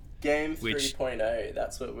guess. Game 3.0,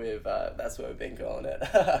 that's what we've been calling it.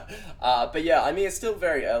 But yeah, I mean, it's still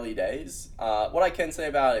very early days. What I can say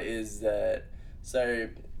about it is that,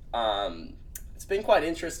 it's been quite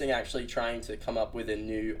interesting actually trying to come up with a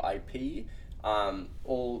new IP.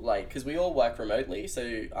 Because we all work remotely,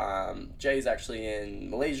 so Jay's actually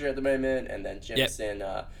in Malaysia at the moment, and then Jim's in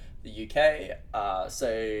the UK.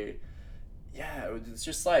 So yeah, it's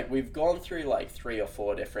just like we've gone through like 3 or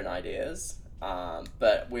 4 different ideas,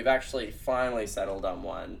 but we've actually finally settled on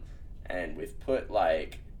one, and we've put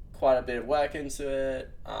like quite a bit of work into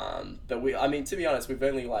it. But I mean, to be honest, we've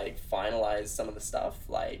only like finalized some of the stuff,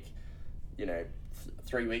 like,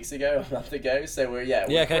 3 weeks ago, a month ago. So we're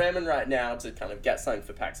cramming right now to kind of get something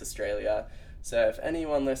for PAX Australia. So if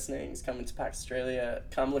anyone listening is coming to PAX Australia,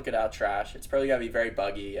 come look at our trash. It's probably going to be very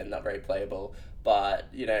buggy and not very playable, but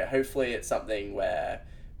hopefully it's something where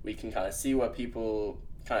we can kind of see what people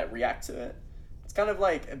kind of react to it. It's kind of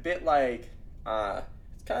like a bit like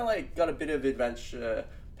it's kind of like got a bit of Adventure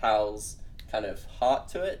Pals kind of heart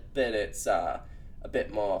to it, but it's a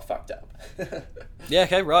bit more fucked up. Yeah,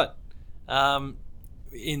 okay, right.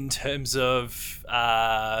 In terms of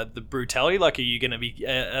the brutality, like, are you going to be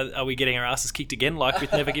are we getting our asses kicked again like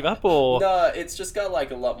with Never Give Up, or no? It's just got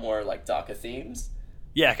like a lot more like darker themes.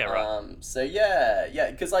 Yeah, okay, right. So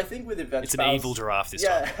yeah, because I think with Adventure It's Pals, an evil giraffe this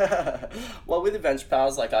time. Well, with Adventure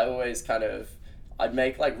Pals, like I always I'd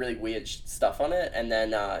make like really weird stuff on it, and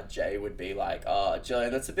then Jay would be like, "Oh,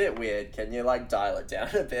 Julian, that's a bit weird. Can you like dial it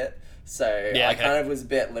down a bit?" So I kind of was a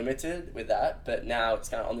bit limited with that, but now it's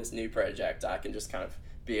kind of on this new project, I can just kind of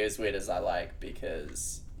be as weird as I like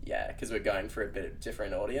because we're going for a bit of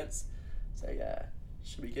different audience. So yeah,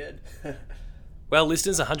 should be good. Well,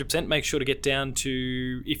 listeners, 100% make sure to get down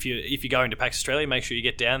to, if you're going to PAX Australia, make sure you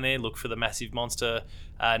get down there, look for the Massive Monster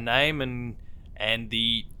name and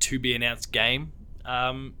the to be announced game.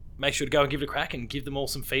 Make sure to go and give it a crack and give them all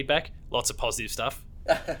some feedback. Lots of positive stuff.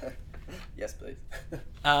 Yes, please.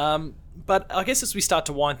 But I guess as we start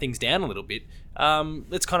to wind things down a little bit,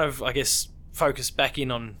 let's kind of, I guess, focus back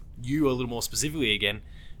in on you a little more specifically again.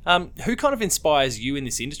 Who kind of inspires you in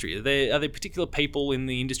this industry? Are there particular people in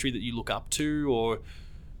the industry that you look up to, or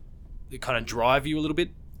that kind of drive you a little bit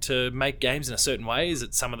to make games in a certain way? Is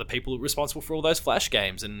it some of the people responsible for all those Flash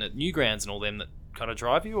games and at Newgrounds and all them that kind of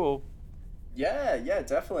drive you, or? Yeah,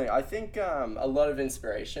 definitely. I think a lot of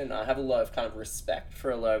inspiration. I have a lot of kind of respect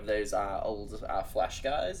for a lot of those old Flash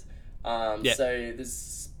guys. So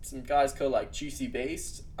there's some guys called like Juicy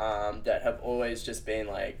Beast that have always just been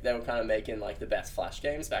like, they were kind of making like the best Flash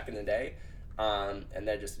games back in the day, and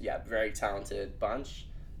they're just very talented bunch.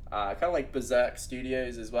 Kind of like Berserk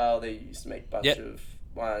Studios as well. They used to make a bunch of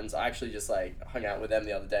ones. I actually just like hung out with them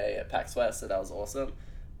the other day at PAX West, so that was awesome.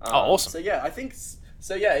 Awesome. So yeah, I think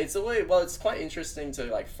so. Yeah, it's quite interesting to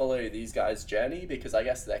like follow these guys' journey, because I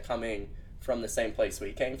guess they're coming from the same place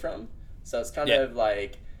we came from. So it's kind of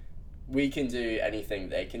like we can do anything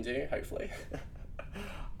they can do, hopefully.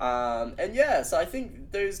 And yeah, so I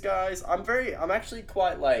think those guys, I'm actually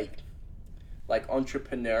quite like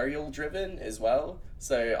entrepreneurial driven as well.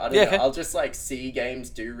 So I don't know, I'll just like see games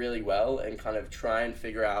do really well and kind of try and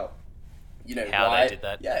figure out you know, How why they did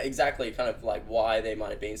that. Yeah, exactly. Kind of like why they might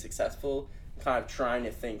have been successful. Kind of trying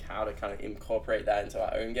to think how to kind of incorporate that into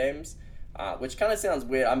our own games, which kind of sounds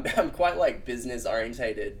weird. I'm quite like business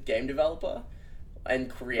orientated game developer and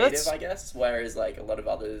creative, I guess. Whereas like a lot of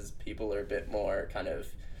others people are a bit more kind of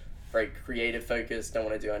very creative focused, don't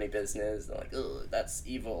want to do any business. They're like, oh, that's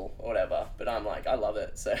evil or whatever. But I'm like, I love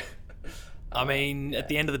it. So. I mean, at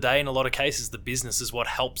the end of the day, in a lot of cases, the business is what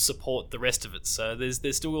helps support the rest of it. So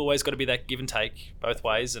there's still always got to be that give and take both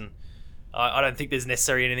ways. And I don't think there's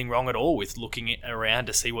necessarily anything wrong at all with looking around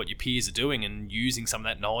to see what your peers are doing and using some of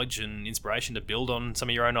that knowledge and inspiration to build on some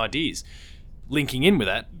of your own ideas. Linking in with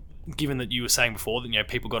that, given that you were saying before that, you know,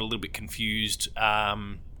 people got a little bit confused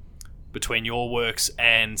between your works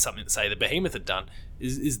and something that, say, the Behemoth had done.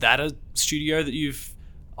 Is that a studio that you've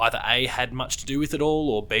either A, had much to do with it all,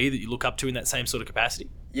 or B, that you look up to in that same sort of capacity?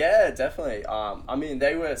 Yeah, definitely. I mean,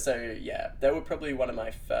 they were probably one of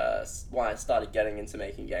my first, when I started getting into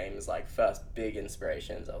making games, like first big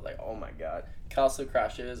inspirations. I was like, oh my god, Castle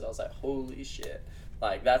Crashers. I was like, holy shit.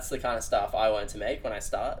 Like, that's the kind of stuff I wanted to make when I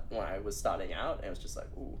was starting out. And it was just like,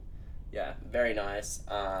 ooh, yeah, very nice.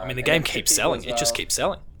 I mean, the game keeps selling. Well. It just keeps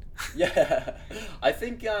selling. Yeah, I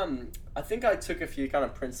think I took a few kind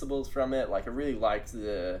of principles from it. Like, I really liked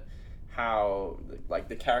how like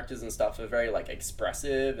the characters and stuff are very like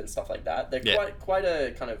expressive and stuff like that. They're quite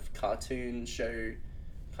a kind of cartoon show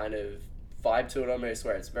kind of vibe to it almost,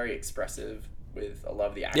 where it's very expressive with a lot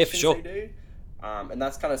of the actions they do. And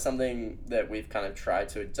that's kind of something that we've kind of tried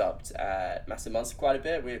to adopt at Massive Monster quite a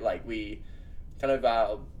bit. We kind of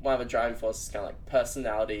one of our driving forces is kind of like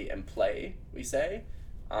personality and play, we say.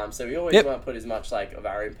 So we always want to put as much like of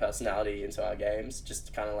our own personality into our games, just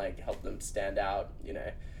to kind of like help them stand out, you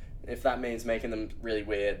know. If that means making them really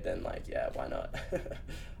weird, then like, yeah, why not?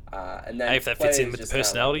 And then if that fits in with the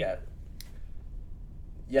personality.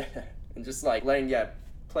 Yeah, and just like letting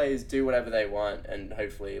players do whatever they want, and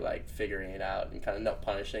hopefully like figuring it out and kind of not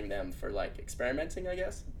punishing them for like experimenting, I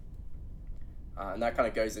guess. And that kind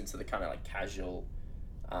of goes into the kind of like casual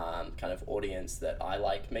kind of audience that I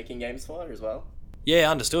like making games for as well.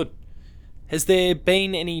 Yeah, understood. Has there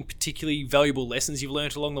been any particularly valuable lessons you've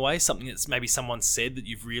learned along the way? Something that's maybe someone said that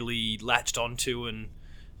you've really latched onto and,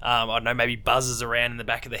 I don't know, maybe buzzes around in the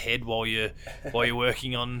back of the head while you're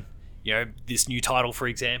working on, you know, this new title, for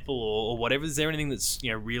example, or whatever? Is there anything that's,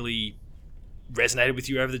 you know, really resonated with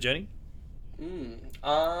you over the journey?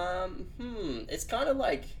 It's kind of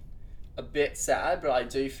like a bit sad, but I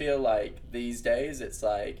do feel like these days it's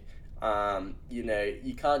like, you know,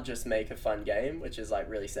 you can't just make a fun game, which is like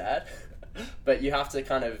really sad, but you have to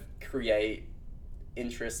kind of create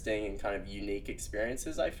interesting and kind of unique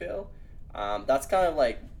experiences, I feel. That's kind of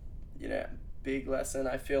like, you know, big lesson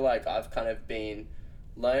I feel like I've kind of been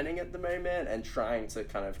learning at the moment and trying to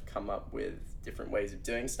kind of come up with different ways of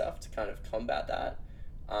doing stuff to kind of combat that.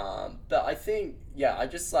 But I think, I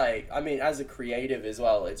just like, I mean, as a creative as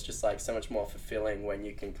well, it's just like so much more fulfilling when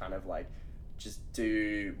you can kind of like just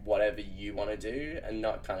do whatever you want to do and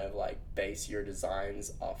not kind of like base your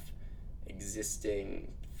designs off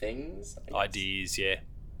existing things. Ideas, yeah.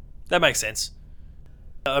 That makes sense.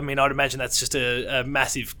 I mean, I'd imagine that's just a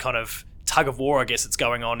massive kind of tug of war, I guess, that's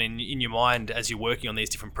going on in your mind as you're working on these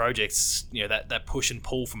different projects. You know, that push and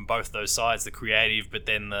pull from both those sides, the creative, but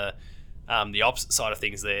then the opposite side of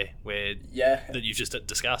things there, where that you've just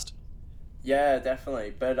discussed. Yeah,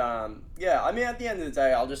 definitely. But I mean, at the end of the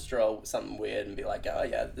day, I'll just draw something weird and be like, oh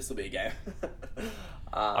yeah, this will be a game.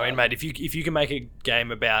 I mean, mate, if you can make a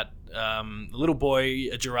game about a little boy,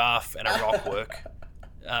 a giraffe, and a rockwork,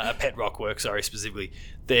 a pet rockwork, sorry, specifically,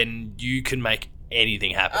 then you can make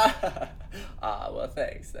anything happen. Well,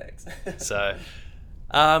 thanks. So,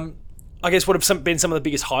 I guess what have been some of the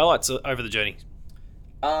biggest highlights over the journey?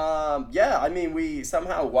 I mean, we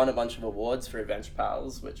somehow won a bunch of awards for Adventure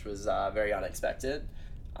Pals, which was very unexpected.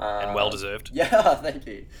 And well-deserved. Yeah, thank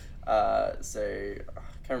you. So,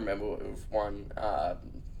 I can't remember what we've won. I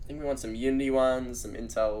think we won some Unity ones, some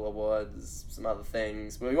Intel awards, some other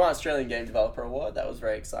things. But we won Australian Game Developer Award. That was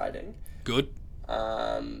very exciting. Good.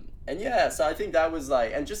 So I think that was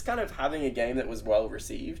like, and just kind of having a game that was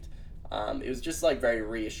well-received, it was just like very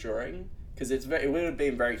reassuring. Because it would have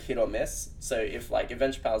been very hit or miss. So if like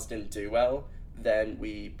Adventure Pals didn't do well, then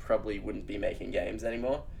we probably wouldn't be making games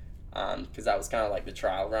anymore. Because that was kind of like the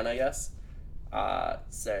trial run, I guess.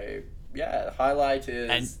 The highlight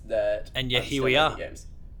is that. And yet here we are. Games.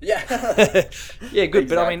 Yeah. Yeah, good. Exactly.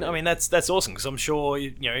 But I mean that's awesome, because I'm sure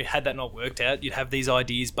you know, had that not worked out, you'd have these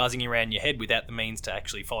ideas buzzing around your head without the means to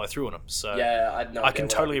actually follow through on them. So yeah, I can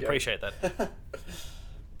totally appreciate that.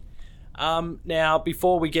 Now,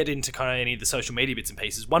 before we get into kind of any of the social media bits and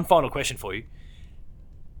pieces, one final question for you.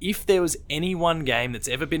 If there was any one game that's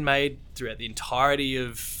ever been made throughout the entirety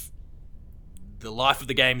of the life of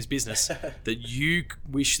the game's business that you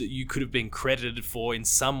wish that you could have been credited for in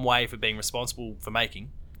some way for being responsible for making,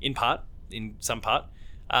 in some part,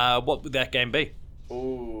 what would that game be?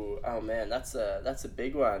 Ooh, oh man, that's a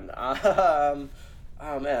big one.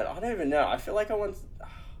 Oh man, I don't even know. I feel like I want to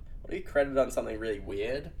be credited on something really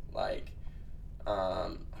weird, like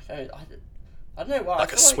I don't know why.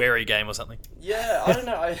 Like a sweary game or something. Yeah, I don't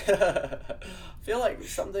know. I feel like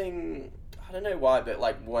something. I don't know why, but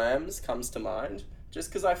like Worms comes to mind. Just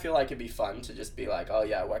because I feel like it'd be fun to just be like, oh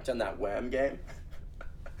yeah, I worked on that Worm game.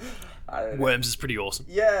 I don't know. Worms is pretty awesome.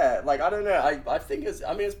 Yeah, like I don't know. I think it's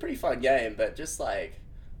a pretty fun game, but just like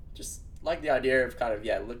the idea of kind of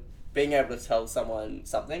being able to tell someone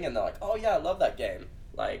something and they're like, oh yeah, I love that game.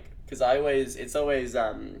 Like, because it's always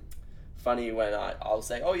funny when I'll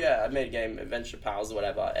say, oh yeah, I made a game, Adventure Pals or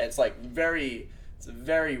whatever. And it's a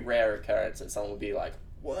very rare occurrence that someone will be like,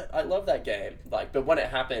 what? I love that game. Like, but when it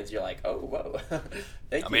happens, you're like, oh, whoa.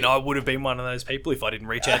 Thank you. I mean, I would have been one of those people if I didn't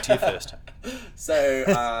reach out to you first. So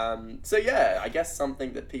yeah, I guess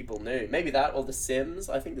something that people knew. Maybe that or The Sims.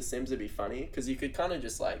 I think The Sims would be funny because you could kind of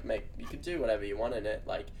just you could do whatever you want in it.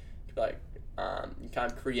 You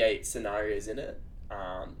kind of create scenarios in it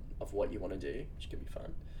of what you want to do, which could be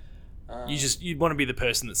fun. You'd want to be the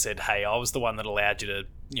person that said, hey, I was the one that allowed you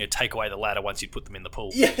to take away the ladder once you'd put them in the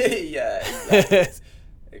pool. Yeah, exactly.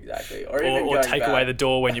 Exactly. Or take away the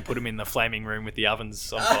door when you put them in the flaming room with the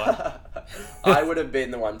ovens on fire. I would have been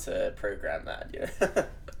the one to program that, yeah.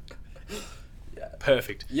 Yeah.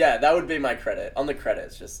 Perfect. Yeah, that would be my credit. On the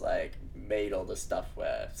credits, just made all the stuff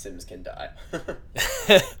where Sims can die.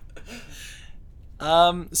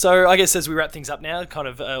 So I guess as we wrap things up now, kind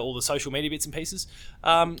of all the social media bits and pieces,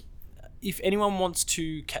 if anyone wants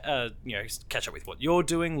to catch up with what you're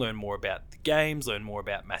doing, learn more about the games, learn more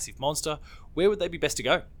about Massive Monster, where would they be best to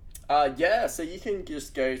go? So you can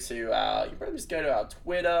just go to our Twitter,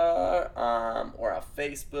 or our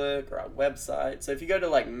Facebook, or our website. So if you go to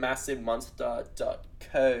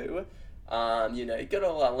massivemonster.co, you got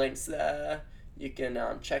all our links there. You can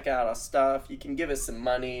check out our stuff. You can give us some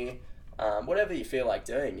money, whatever you feel like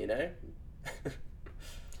doing,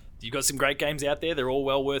 You've got some great games out there. They're all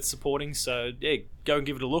well worth supporting. So, yeah, go and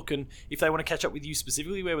give it a look. And if they want to catch up with you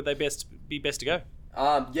specifically, where would they be best to go?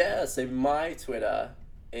 So my Twitter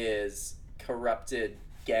is Corrupted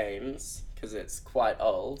Games because it's quite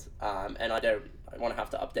old, and I want to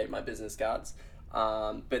have to update my business cards.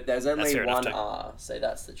 But there's only one R, so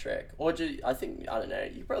that's the trick. Or I don't know,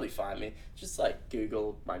 you can probably find me. Just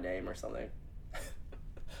Google my name or something.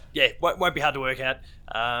 Yeah, won't be hard to work out.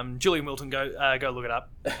 Julian Wilton, go look it up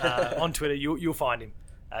on Twitter. You'll find him,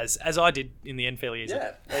 as I did in the end, fairly easy.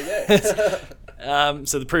 Yeah, there you go.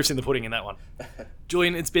 So the proof's in the pudding in that one.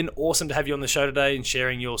 Julian, it's been awesome to have you on the show today and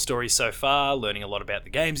sharing your stories so far, learning a lot about the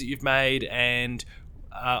games that you've made, and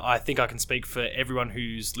I think I can speak for everyone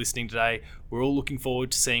who's listening today. We're all looking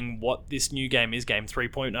forward to seeing what this new game is, Game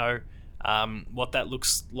 3.0, what that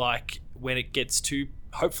looks like when it gets to,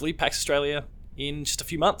 hopefully, PAX Australia in just a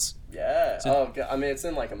few months. Yeah. It's in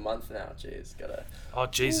a month now. Jeez, gotta. Oh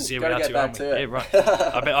Jesus, yeah, we gotta are get too, back aren't we? to it. Yeah, right.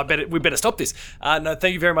 I bet we better stop this. No,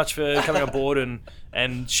 thank you very much for coming on board and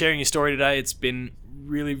sharing your story today. It's been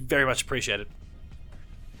really very much appreciated.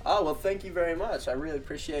 Oh well, thank you very much. I really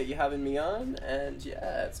appreciate you having me on, and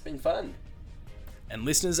yeah, it's been fun. And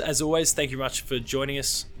listeners, as always, thank you very much for joining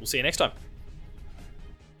us. We'll see you next time.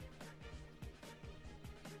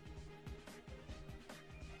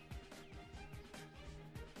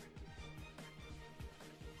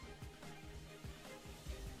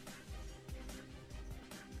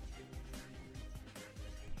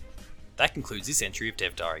 That concludes this entry of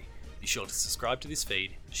Dev Diary. Be sure to subscribe to this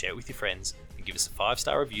feed, share it with your friends, and give us a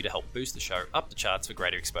 5-star review to help boost the show up the charts for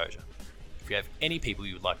greater exposure. If you have any people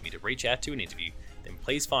you would like me to reach out to and interview, then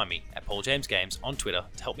please find me at Paul James Games on Twitter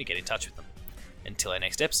to help me get in touch with them. Until our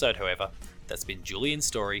next episode, however, that's been Julian's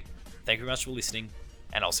story. Thank you very much for listening,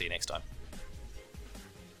 and I'll see you next time.